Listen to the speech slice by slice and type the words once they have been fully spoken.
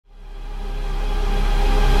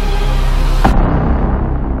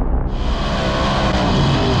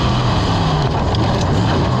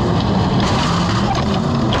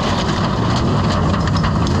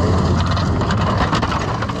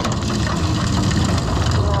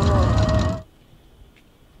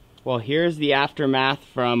Well, here's the aftermath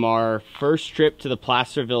from our first trip to the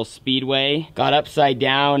Placerville Speedway. Got upside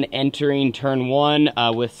down entering turn 1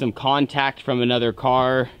 with some contact from another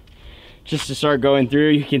car. Just to start going through,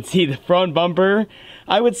 you can see the front bumper.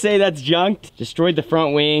 I would say that's junked. Destroyed the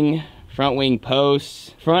front wing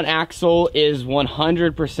posts. Front axle is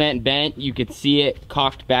 100% bent. You can see it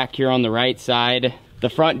cocked back here on the right side. The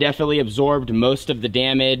front definitely absorbed most of the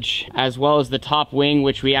damage, as well as the top wing,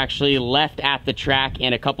 which we actually left at the track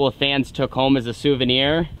and a couple of fans took home as a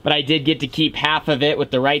souvenir. But I did get to keep half of it with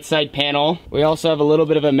the right side panel. We also have a little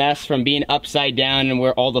bit of a mess from being upside down and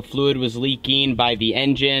where all the fluid was leaking by the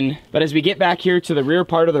engine. But as we get back here to the rear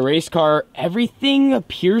part of the race car, everything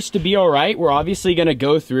appears to be all right. We're obviously gonna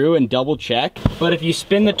go through and double check. But if you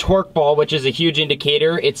spin the torque ball, which is a huge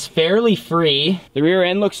indicator, it's fairly free. The rear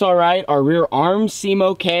end looks all right. Our rear arms seem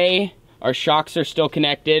okay. Our shocks are still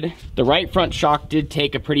connected. The right front shock did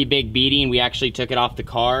take a pretty big beating. We actually took it off the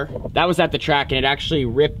car. That was at the track and it actually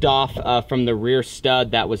ripped off from the rear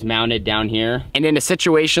stud that was mounted down here. And in a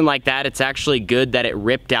situation like that, it's actually good that it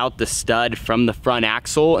ripped out the stud from the front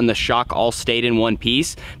axle and the shock all stayed in one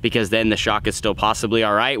piece, because then the shock is still possibly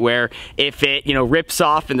all right. Where if it, rips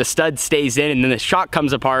off and the stud stays in and then the shock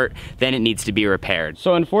comes apart, then it needs to be repaired.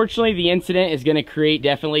 So unfortunately, the incident is gonna create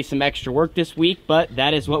definitely some extra work this week, but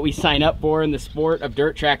that is what we sign up for in the sport of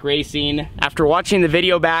dirt track racing. After watching the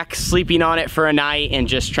video back, sleeping on it for a night, and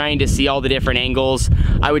just trying to see all the different angles,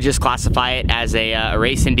 I would just classify it as a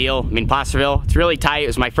racing deal. I mean, Placerville, it's really tight. It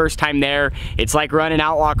was my first time there. It's like running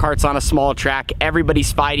outlaw carts on a small track.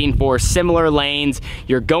 Everybody's fighting for similar lanes.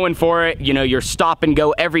 You're going for it. You're stop and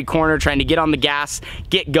go every corner, trying to get on the gas,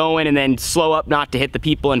 get going, and then slow up not to hit the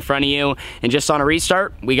people in front of you. And just on a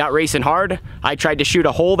restart, we got racing hard. I tried to shoot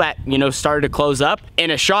a hole that, started to close up.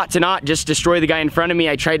 In a shot to not just destroy the guy in front of me,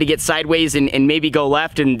 I tried to get sideways and maybe go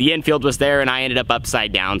left, and the infield was there and I ended up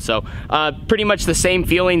upside down. So pretty much the same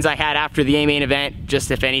feelings I had after the main event, just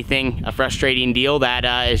if anything, a frustrating deal that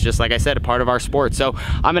is just, like I said, a part of our sport. So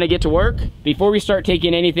I'm gonna get to work. Before we start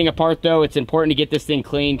taking anything apart though, it's important to get this thing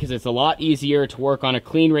clean, because it's a lot easier to work on a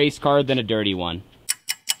clean race car than a dirty one.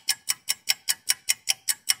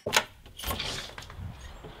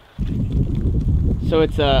 So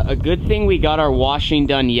it's a good thing we got our washing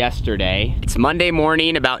done yesterday. It's Monday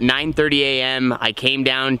morning, about 9:30 a.m. I came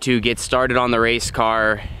down to get started on the race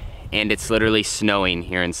car, and it's literally snowing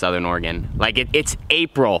here in Southern Oregon. Like it's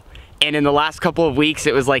April, and in the last couple of weeks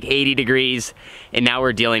it was like 80 degrees, and now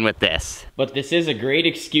we're dealing with this. But this is a great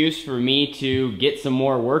excuse for me to get some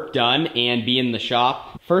more work done and be in the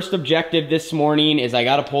shop. First objective this morning is I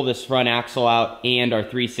gotta pull this front axle out and our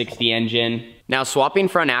 360 engine. Now, swapping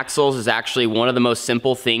front axles is actually one of the most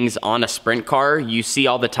simple things on a sprint car. You see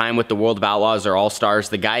all the time with the World of Outlaws or All-Stars,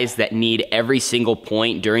 the guys that need every single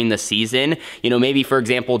point during the season. Maybe for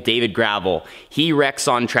example, David Gravel, he wrecks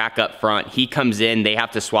on track up front. He comes in, they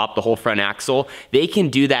have to swap the whole front axle. They can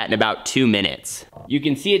do that in about 2 minutes. You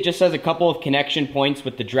can see it just has a couple of connection points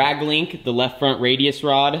with the drag link, the left front radius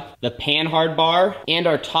rod, the panhard bar, and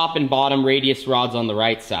our top and bottom radius rods on the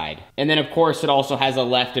right side. And then of course it also has a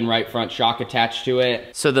left and right front shock attached to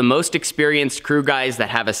it. So the most experienced crew guys that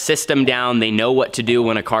have a system down, they know what to do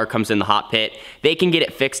when a car comes in the hot pit, they can get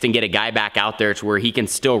it fixed and get a guy back out there to where he can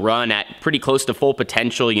still run at pretty close to full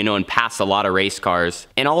potential, and pass a lot of race cars.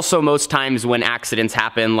 And also most times when accidents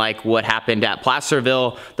happen, like what happened at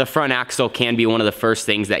Placerville, the front axle can be one of the first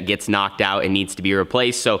things that gets knocked out and needs to be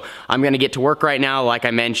replaced. So I'm gonna get to work right now. Like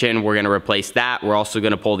I mentioned, we're gonna replace that. We're also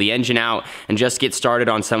gonna pull the engine out and just get started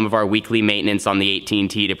on some of our weekly maintenance on the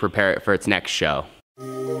 18T to prepare it for its next show.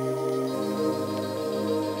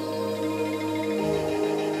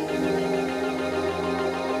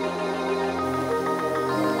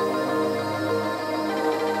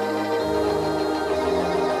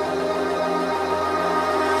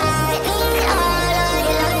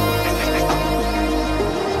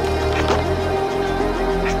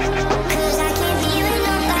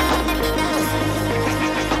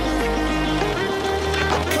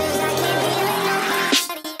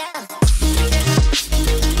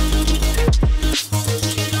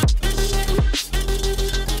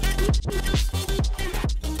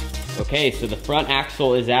 Okay, so the front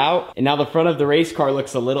axle is out, and now the front of the race car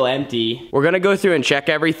looks a little empty. We're gonna go through and check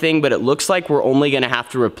everything, but it looks like we're only gonna have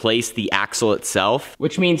to replace the axle itself,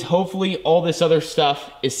 which means hopefully all this other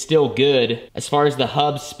stuff is still good as far as the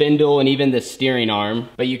hub, spindle, and even the steering arm.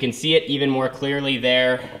 But you can see it even more clearly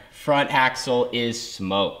there. Front axle is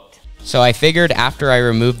smoked. So I figured after I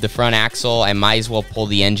removed the front axle, I might as well pull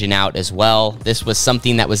the engine out as well. This was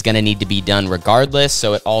something that was going to need to be done regardless,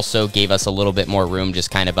 so it also gave us a little bit more room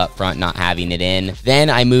just kind of up front, not having it in. Then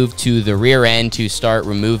I moved to the rear end to start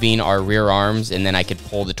removing our rear arms, and then I could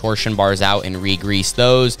pull the torsion bars out and re-grease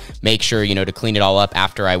those, make sure, you know, to clean it all up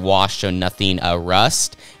after I washed so nothing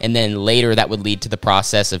rust. And then later that would lead to the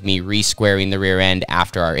process of me re-squaring the rear end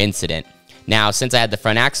after our incident. Now, since I had the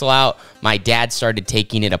front axle out, my dad started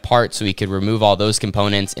taking it apart so he could remove all those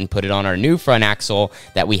components and put it on our new front axle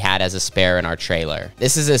that we had as a spare in our trailer.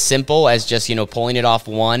 This is as simple as just, you know, pulling it off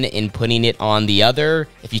one and putting it on the other.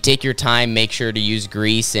 If you take your time, make sure to use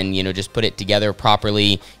grease and, you know, just put it together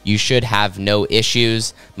properly. You should have no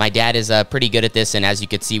issues. My dad is pretty good at this, and as you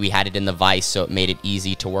could see, we had it in the vise, so it made it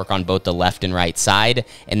easy to work on both the left and right side.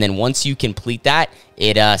 And then once you complete that,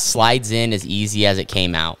 it slides in as easy as it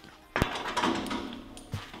came out.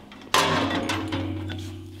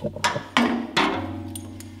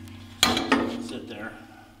 Sit there.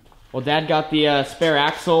 Well, Dad got the spare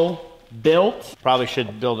axle built. Probably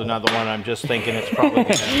should build another one. I'm just thinking it's probably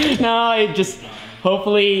gonna... No, it just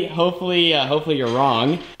hopefully you're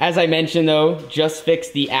wrong. As I mentioned though, just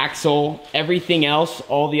fixed the axle. Everything else,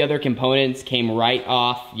 all the other components came right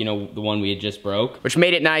off, you know, the one we had just broke, which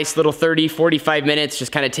made it nice. Little 30-45 minutes.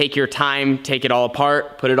 Just kind of take your time, take it all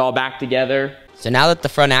apart, put it all back together. So now that the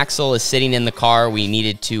front axle is sitting in the car, we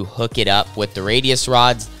needed to hook it up with the radius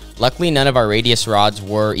rods. Luckily, none of our radius rods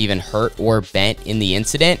were even hurt or bent in the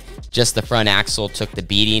incident. Just the front axle took the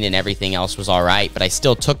beating and everything else was all right, but I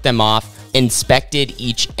still took them off, inspected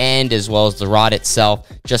each end as well as the rod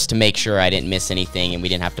itself just to make sure I didn't miss anything and we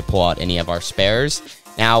didn't have to pull out any of our spares.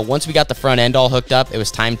 Now, once we got the front end all hooked up, it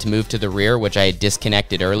was time to move to the rear, which I had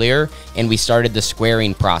disconnected earlier, and we started the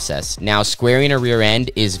squaring process. Now, squaring a rear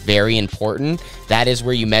end is very important. That is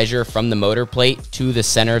where you measure from the motor plate to the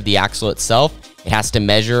center of the axle itself. It has to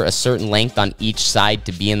measure a certain length on each side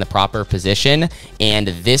to be in the proper position, and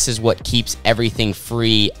this is what keeps everything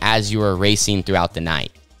free as you are racing throughout the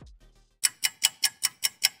night.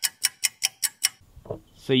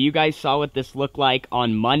 So you guys saw what this looked like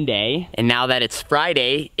on Monday, and now that it's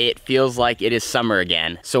Friday, it feels like it is summer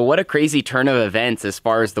again. So what a crazy turn of events as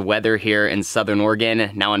far as the weather here in Southern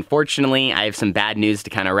Oregon. Now, unfortunately, I have some bad news to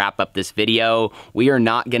kind of wrap up this video. We are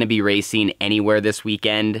not going to be racing anywhere this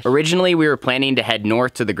weekend. Originally, we were planning to head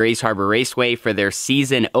north to the Grays Harbor Raceway for their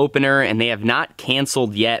season opener, and they have not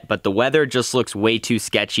canceled yet, but the weather just looks way too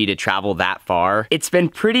sketchy to travel that far. It's been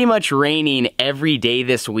pretty much raining every day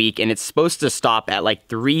this week, and it's supposed to stop at like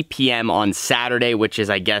 3 p.m. on Saturday, which is,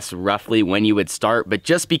 I guess, roughly when you would start. But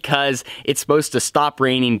just because it's supposed to stop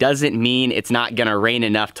raining doesn't mean it's not gonna rain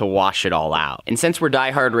enough to wash it all out. And since we're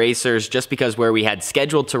diehard racers, just because where we had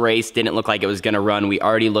scheduled to race didn't look like it was gonna run, we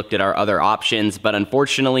already looked at our other options. But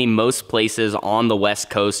unfortunately, most places on the West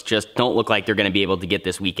Coast just don't look like they're gonna be able to get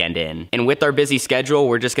this weekend in. And with our busy schedule,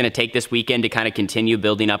 we're just gonna take this weekend to kind of continue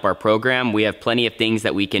building up our program. We have plenty of things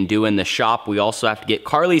that we can do in the shop. We also have to get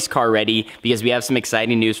Carly's car ready because we have some exciting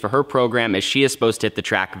news for her program as she is supposed to hit the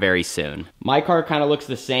track very soon. My car kind of looks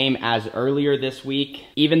the same as earlier this week.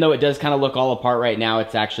 Even though it does kind of look all apart right now,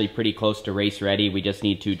 it's actually pretty close to race ready. We just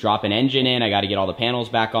need to drop an engine in. I got to get all the panels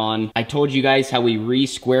back on. I told you guys how we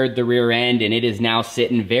re-squared the rear end and it is now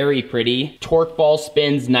sitting very pretty. Torque ball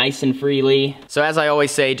spins nice and freely. So as I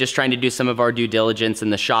always say, just trying to do some of our due diligence in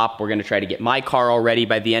the shop. We're going to try to get my car all ready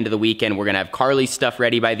by the end of the weekend. We're going to have Carly's stuff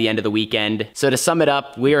ready by the end of the weekend. So to sum it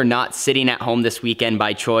up, we are not sitting at home this weekend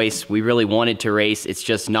by choice. We really wanted to race. It's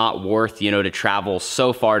just not worth, you know, to travel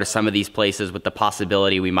so far to some of these places with the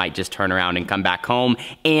possibility we might just turn around and come back home.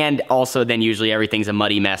 And also then usually everything's a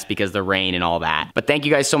muddy mess because of the rain and all that. But thank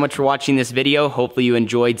you guys so much for watching this video. Hopefully you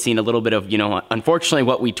enjoyed seeing a little bit of, you know, unfortunately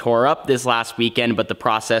what we tore up this last weekend, but the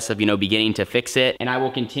process of, you know, beginning to fix it. And I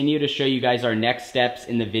will continue to show you guys our next steps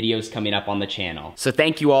in the videos coming up on the channel. So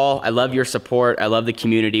thank you all. I love your support. I love the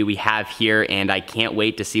community we have here, and I can't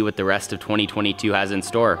wait to see what the rest of 2022 has in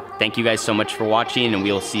store. Thank you guys so much for watching, and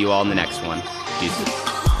we'll see you all in the next one.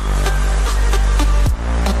 Peace.